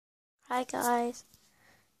Hi guys,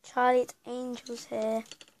 Charlie's Angels here,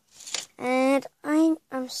 and I'm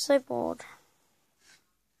so bored,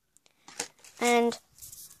 and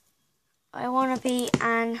I want to be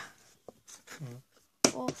an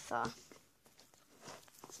author,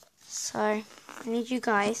 so I need you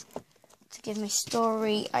guys to give me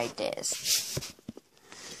story ideas,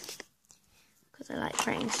 because I like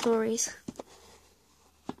writing stories,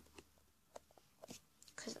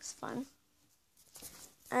 because it's fun.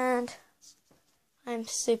 And I'm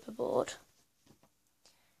super bored.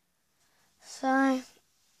 So,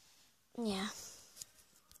 yeah.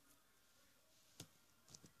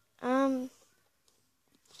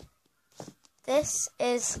 This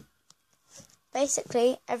is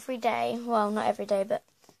basically every day, well, not every day, but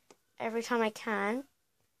every time I can,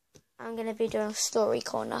 I'm going to be doing Story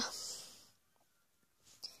Corner.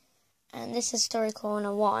 And this is Story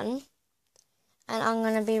Corner 1. And I'm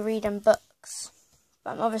going to be reading books.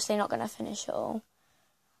 But I'm obviously not going to finish it all.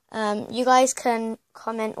 You guys can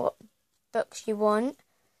comment what books you want.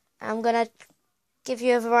 I'm going to give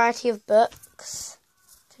you a variety of books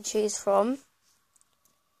to choose from.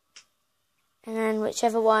 And then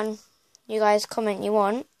whichever one you guys comment you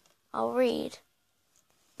want, I'll read.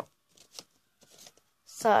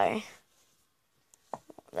 So,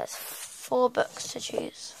 there's 4 books to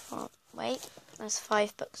choose from. Wait, there's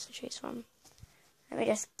 5 books to choose from. Let me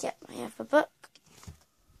just get my other book.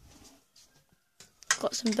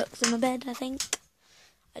 Got some books in my bed, I think.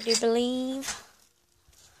 I do believe.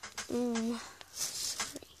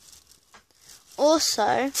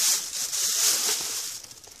 Also,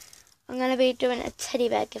 I'm going to be doing a teddy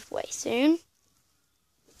bear giveaway soon.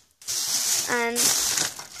 And,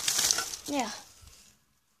 yeah.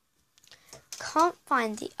 Can't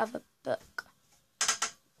find the other book.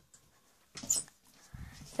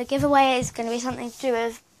 The giveaway is going to be something to do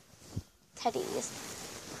with teddies.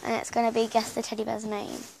 And it's going to be guess the teddy bear's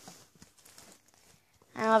name.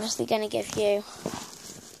 And I'm obviously going to give you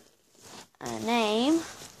a name.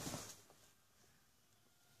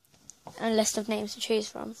 And a list of names to choose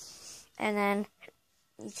from. And then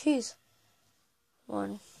you choose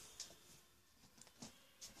one.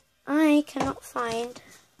 I cannot find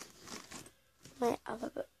my other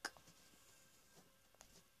book.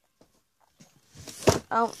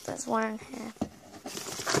 Oh, there's one in here.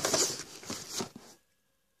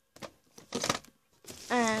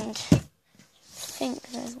 And I think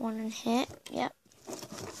there's one in here. Yep.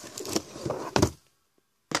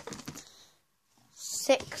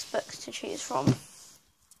 6 books to choose from.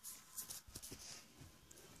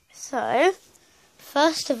 So,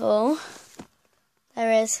 first of all,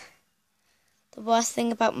 there is The Worst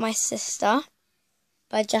Thing About My Sister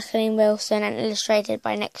by Jacqueline Wilson and illustrated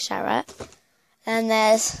by Nick Sharratt. Then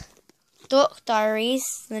there's Dork Diaries,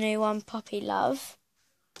 the new one, Poppy Love.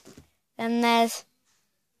 Then there's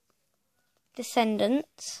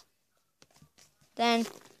Descendants. Then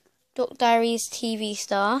Dork Diaries TV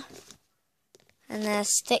Star. And there's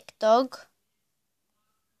Stick Dog,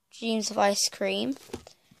 Dreams of Ice Cream.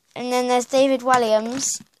 And then there's David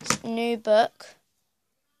Walliams' new book,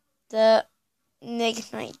 The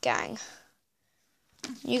Midnight Gang.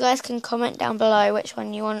 You guys can comment down below which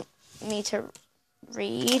one you want me to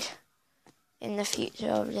read in the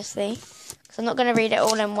future, obviously. Because I'm not going to read it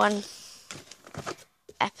all in one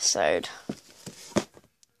episode.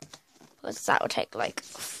 Because that will take like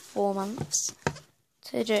 4 months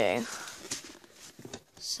to do.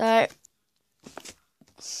 So, I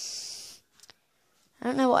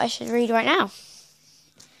don't know what I should read right now.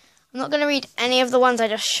 I'm not going to read any of the ones I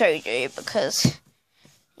just showed you because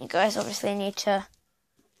you guys obviously need to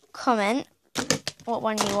comment what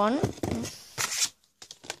one you want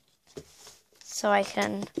so I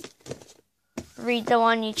can read the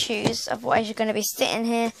one you choose. Otherwise you're going to be sitting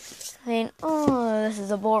here saying, oh, this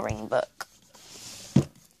is a boring book.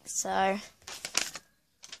 So,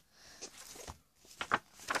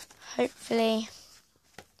 hopefully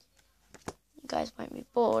you guys won't be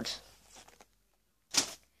bored.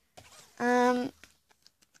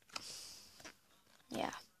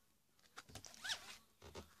 Yeah.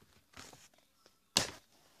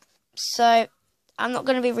 So, I'm not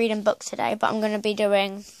going to be reading books today, but I'm going to be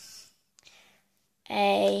doing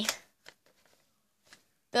a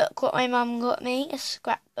book what my mum got me, a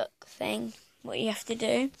scrapbook thing, what you have to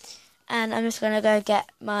do. And I'm just going to go get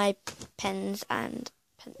my pens and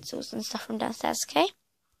pencils and stuff from downstairs, okay?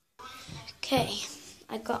 Okay,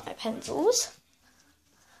 I got my pencils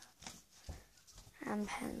and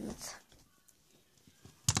pens.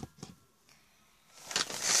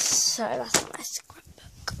 So that's my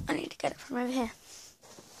scrapbook. I need to get it from over here.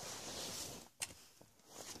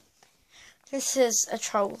 This is a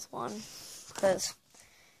Trolls one, because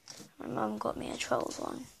my mum got me a Trolls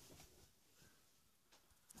one.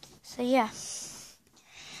 So yeah.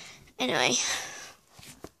 Anyway.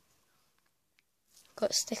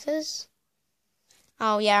 Got stickers.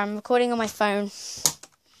 Oh yeah, I'm recording on my phone.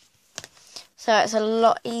 So it's a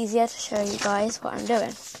lot easier to show you guys what I'm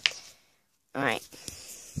doing. Alright.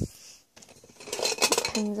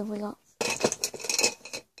 What pins have we got?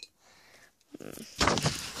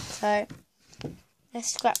 So,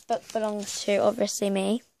 this scrapbook belongs to, obviously,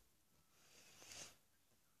 me.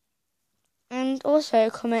 And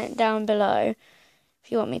also, comment down below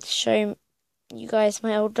if you want me to show you guys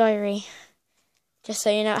my old diary. Just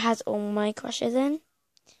so you know, it has all my crushes in.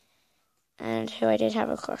 And who I did have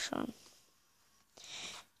a crush on.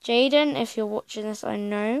 Jaden, if you're watching this, I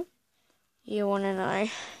know you want to know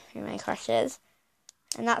who my crush is.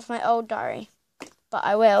 And that's my old diary. But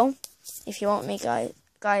I will, if you want me,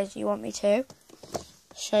 guys, you want me to,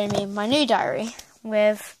 show me my new diary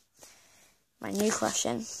with my new crush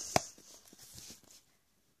in.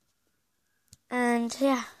 And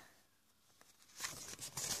yeah.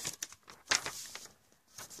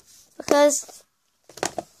 Because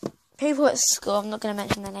people at school, I'm not going to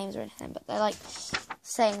mention their names or anything, but they're like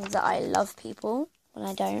saying that I love people when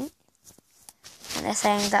I don't. And they're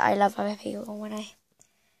saying that I love other people when I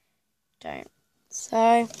don't.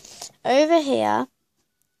 So, over here,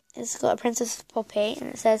 it's got a Princess Poppy, and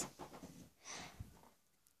it says,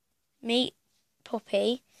 meet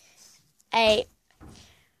Poppy, a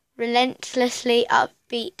relentlessly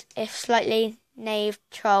upbeat, if slightly naive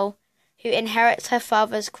troll who inherits her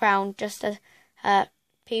father's crown just as her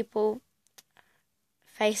people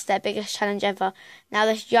face their biggest challenge ever. Now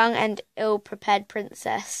this young and ill-prepared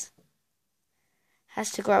princess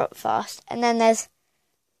has to grow up fast. And then there's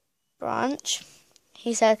Branch.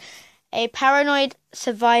 He said, a paranoid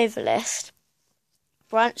survivalist.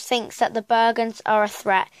 Branch thinks that the Bergens are a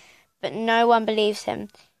threat, but no one believes him.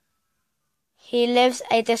 He lives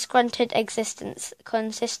a disgruntled existence,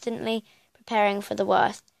 consistently preparing for the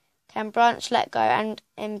worst. Can Branch let go and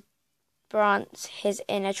embrace his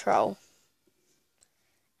inner troll?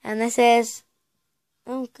 And this is,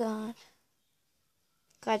 oh God,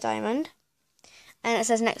 Guy Diamond. And it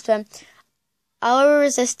says next to him, our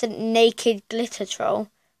resistant naked glitter troll,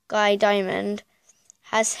 Guy Diamond,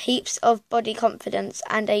 has heaps of body confidence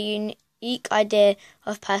and a unique idea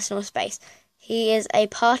of personal space. He is a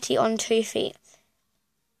party on 2 feet.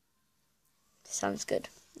 Sounds good.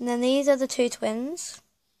 And then these are the two twins,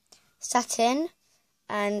 Satin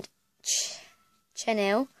and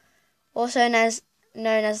Chanel, also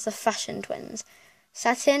known as the Fashion Twins.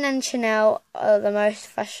 Satin and Chanel are the most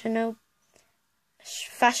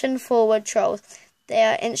fashion-forward trolls. They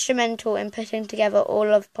are instrumental in putting together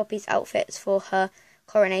all of Poppy's outfits for her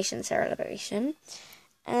coronation celebration.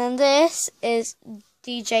 And this is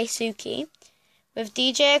DJ Suki, with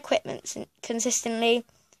DJ equipment consistently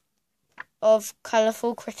of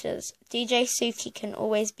colourful critters. DJ Suki can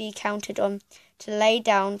always be counted on to lay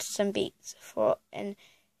down some beats for an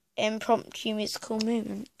impromptu musical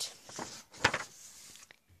moment.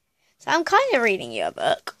 So I'm kind of reading you a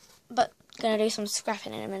book, but I'm going to do some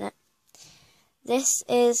scrapping in a minute. This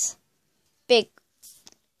is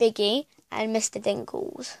Biggie and Mr.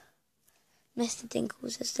 Dinkles. Mr.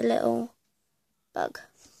 Dinkles is the little bug.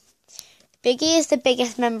 Biggie is the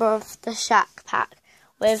biggest member of the Shack Pack,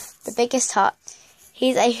 with the biggest heart.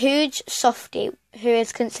 He's a huge softie who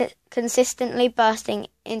is consistently bursting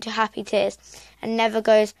into happy tears and never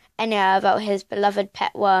goes anywhere about his beloved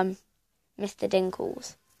pet worm, Mr.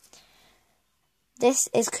 Dinkles. This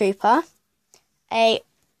is Cooper, a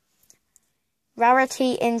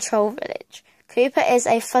rarity in Troll Village. Cooper is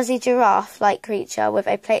a fuzzy giraffe-like creature with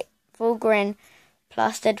a playful grin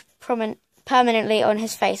plastered permanently on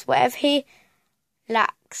his face. Whatever he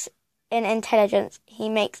lacks in intelligence, he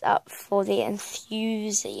makes up for the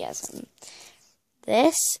enthusiasm.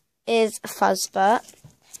 This is Fuzzbert,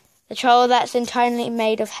 the troll that's entirely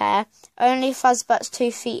made of hair. Only Fuzzbert's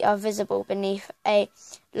 2 feet are visible beneath a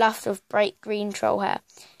luff of bright green troll hair.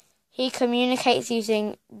 He communicates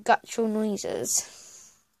using guttural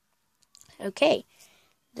noises. Okay,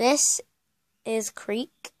 this is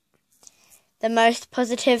Creek, the most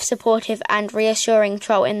positive, supportive and reassuring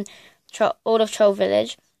troll in all of Troll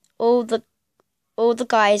Village. All the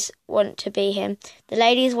guys want to be him, the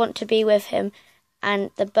ladies want to be with him,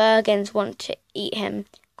 and the Bergens want to eat him.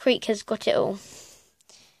 Creek has got it all.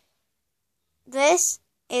 This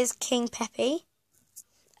is King Peppy,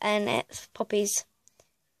 and it's Poppy's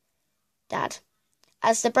dad.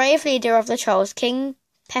 As the brave leader of the trolls, King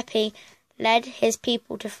Peppy led his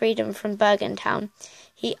people to freedom from Bergen Town.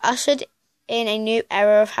 He ushered in a new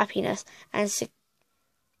era of happiness and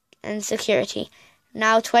security.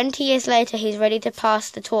 Now, 20 years later, he's ready to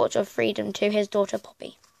pass the torch of freedom to his daughter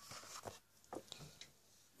Poppy.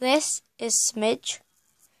 This is Smidge,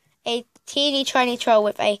 a teeny tiny troll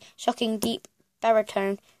with a shocking deep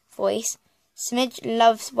baritone voice. Smidge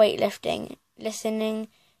loves weightlifting, listening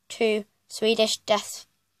to Swedish death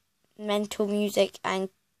metal music and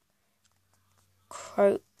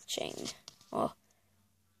crocheting or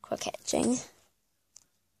croquetting.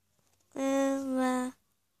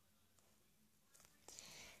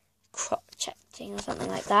 Crocheting or something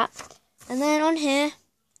like that. And then on here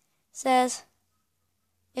says,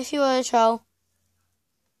 if you were a troll,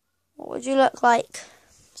 what would you look like?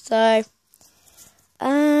 So,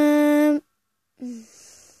 I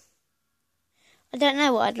don't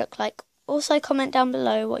know what I'd look like. Also, comment down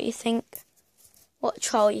below what you think, what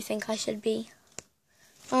troll you think I should be.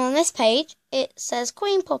 On this page, it says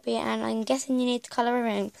Queen Poppy, and I'm guessing you need to colour her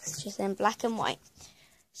in because she's in black and white.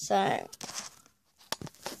 So,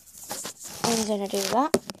 I'm going to do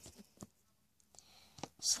that.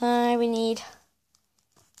 So, we need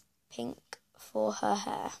pink for her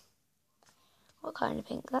hair. What kind of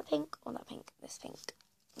pink? That pink or that pink? This pink.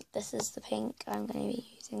 This is the pink I'm going to be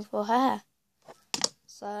using for her hair.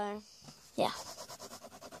 So, yeah.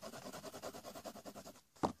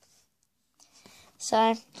 So,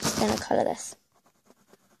 I'm just going to colour this.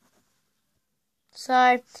 So,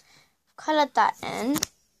 I've coloured that in.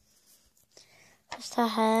 Just her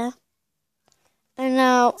hair. And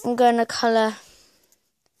now I'm going to colour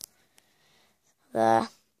the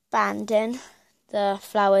band in. The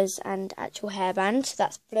flowers and actual hairband. So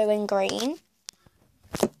that's blue and green.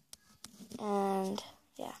 And,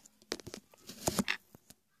 yeah.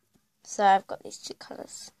 So I've got these two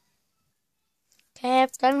colours. Okay,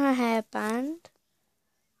 I've done her hairband.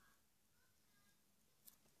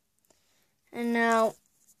 And now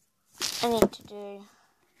I need to do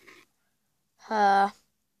her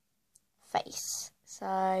face. So,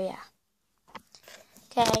 yeah.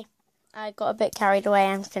 Okay, I got a bit carried away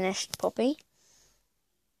and finished Poppy.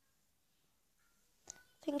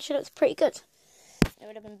 I think she looks pretty good. It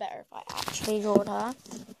would have been better if I actually drawed her.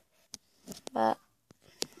 But,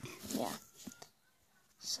 yeah.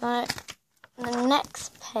 So, the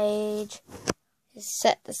next page is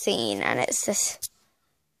set the scene, and it's this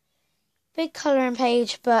big colouring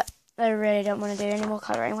page, but I really don't want to do any more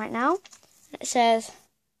colouring right now. It says,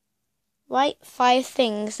 write 5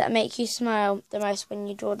 things that make you smile the most when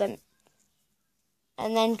you draw them,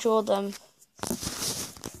 and then draw them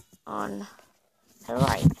on the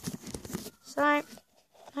right. So, I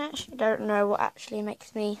actually don't know what actually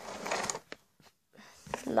makes me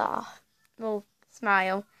laugh or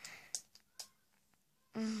smile.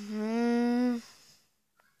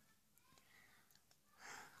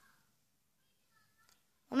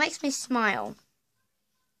 What makes me smile?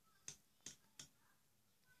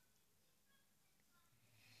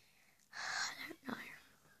 I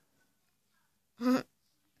don't know.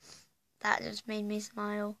 That just made me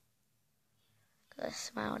smile. Because I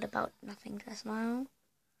smiled about nothing to smile.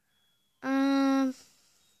 I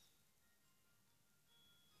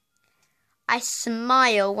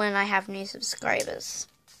smile when I have new subscribers.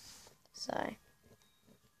 So.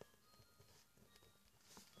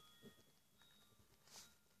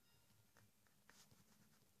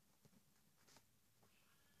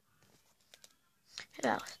 Who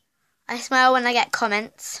else? I smile when I get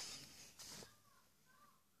comments.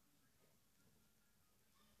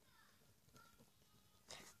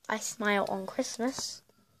 I smile on Christmas.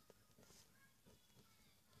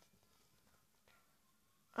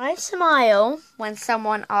 I smile when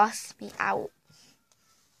someone asks me out.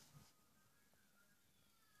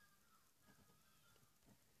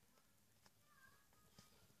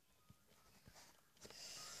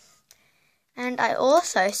 And I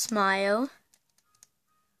also smile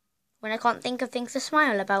when I can't think of things to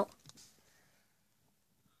smile about.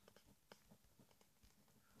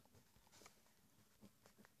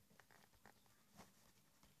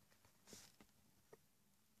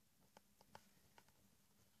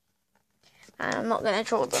 And I'm not going to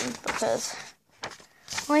draw them because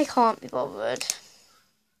I can't be bothered.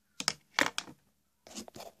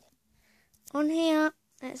 On here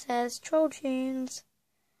it says troll tunes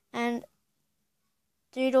and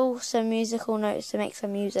doodle some musical notes to make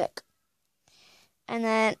some music. And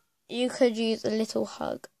then you could use a little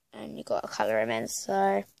hug and you got to colour him in.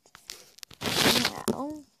 So, yeah.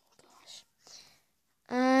 Oh gosh.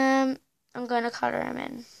 I'm going to colour him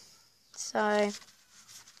in. So,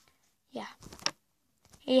 yeah.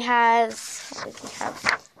 He has, what does he have?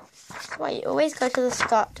 Why you always go to the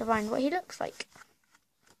start to find what he looks like.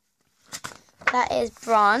 that is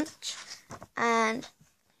Branch, and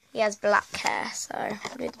he has black hair, so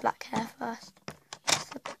I'll do the black hair first.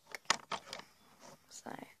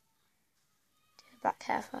 So, do the black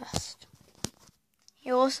hair first.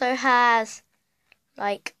 He also has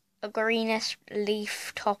like a greenish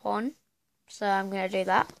leaf top on, so I'm going to do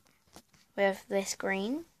that with this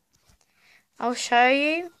green. I'll show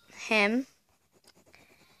you him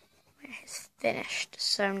when it's finished,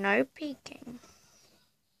 so no peeking.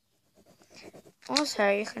 Also,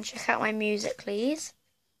 you can check out my Musical.lys,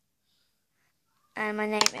 and my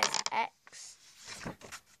name is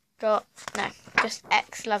just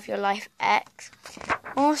X Love Your Life X.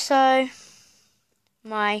 Also,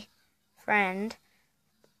 my friend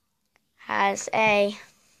has a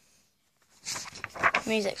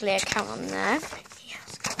Musical.ly account on there. He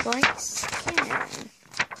has white skin,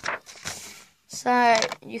 so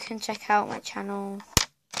you can check out my channel.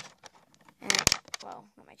 Well,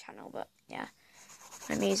 not my channel, but yeah,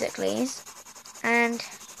 my Musical.lys. And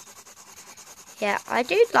yeah, I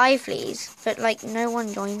do livelies, but like no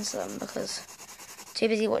one joins them because I'm too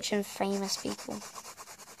busy watching famous people.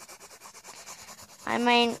 I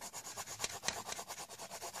mean,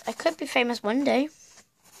 I could be famous one day.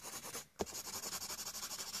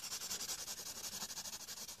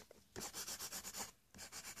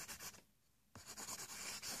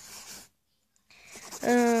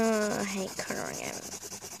 I hate colouring it.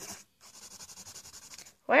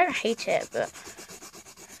 Well, I don't hate it, but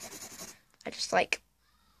I just like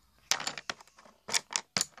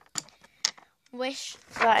wish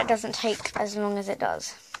that it doesn't take as long as it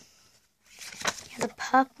does. He has a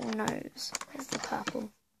purple nose. Where's the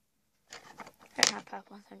purple? I don't have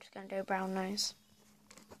purple, so I'm just going to do a brown nose.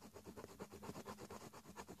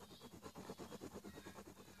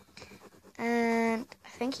 And I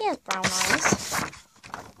think he has brown eyes.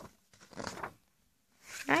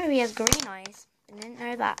 No, he has green eyes. I didn't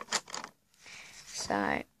know that.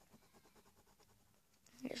 So,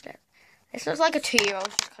 this looks like a 2-year-old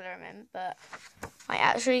just colour him in, but I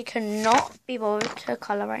actually cannot be bothered to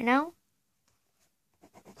colour right now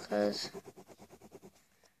because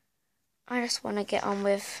I just want to get on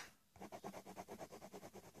with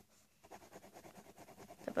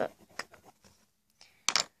the book.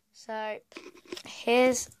 So,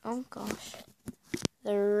 here's, oh gosh,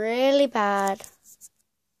 the really bad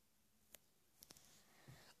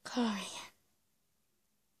colouring.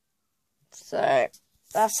 So,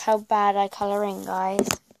 that's how bad I colour in, guys.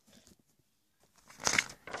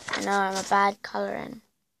 I know I'm a bad colour in.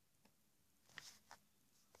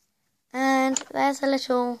 And there's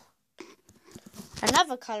another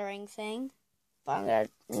colouring thing, but I'm going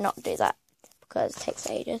to not do that because it takes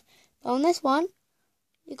ages. But on this one,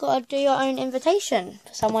 you got to do your own invitation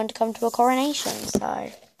for someone to come to a coronation.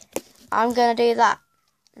 So I'm going to do that,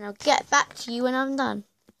 and I'll get back to you when I'm done.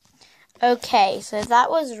 Okay, so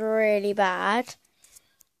that was really bad.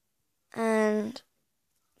 And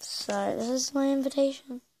so this is my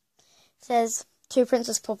invitation. It says, to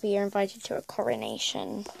Princess Poppy, you're invited to a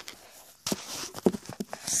coronation.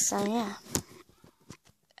 So yeah.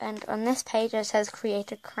 And on this page it says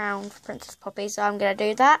create a crown for Princess Poppy. So I'm going to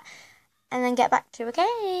do that and then get back to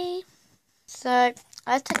okay. So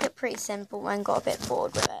I took it pretty simple and got a bit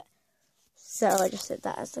bored with it. So I just did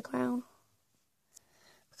that as the crown.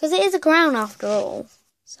 Because it is a crown after all.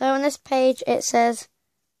 So on this page it says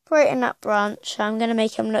create a nut branch. I'm going to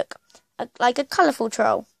make him look like a colourful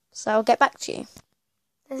troll. So I'll get back to you.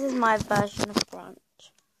 This is my version of Branch.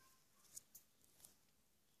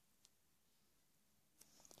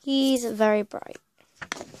 He's very bright.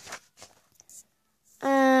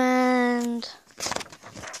 And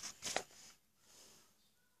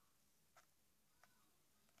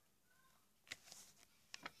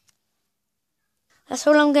that's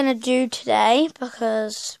all I'm going to do today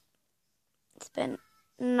because it's been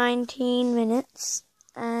 19 minutes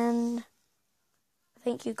and I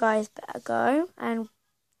think you guys better go and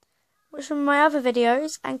watch some of my other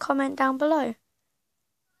videos and comment down below.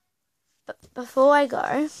 But before I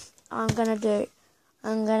go, I'm going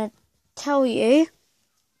to tell you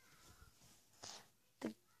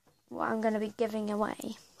what I'm going to be giving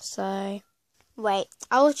away. So, wait,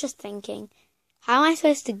 I was just thinking, how am I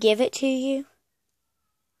supposed to give it to you?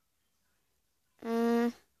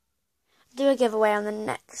 Do a giveaway on the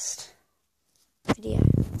next video.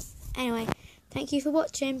 Anyway, thank you for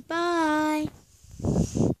watching. Bye.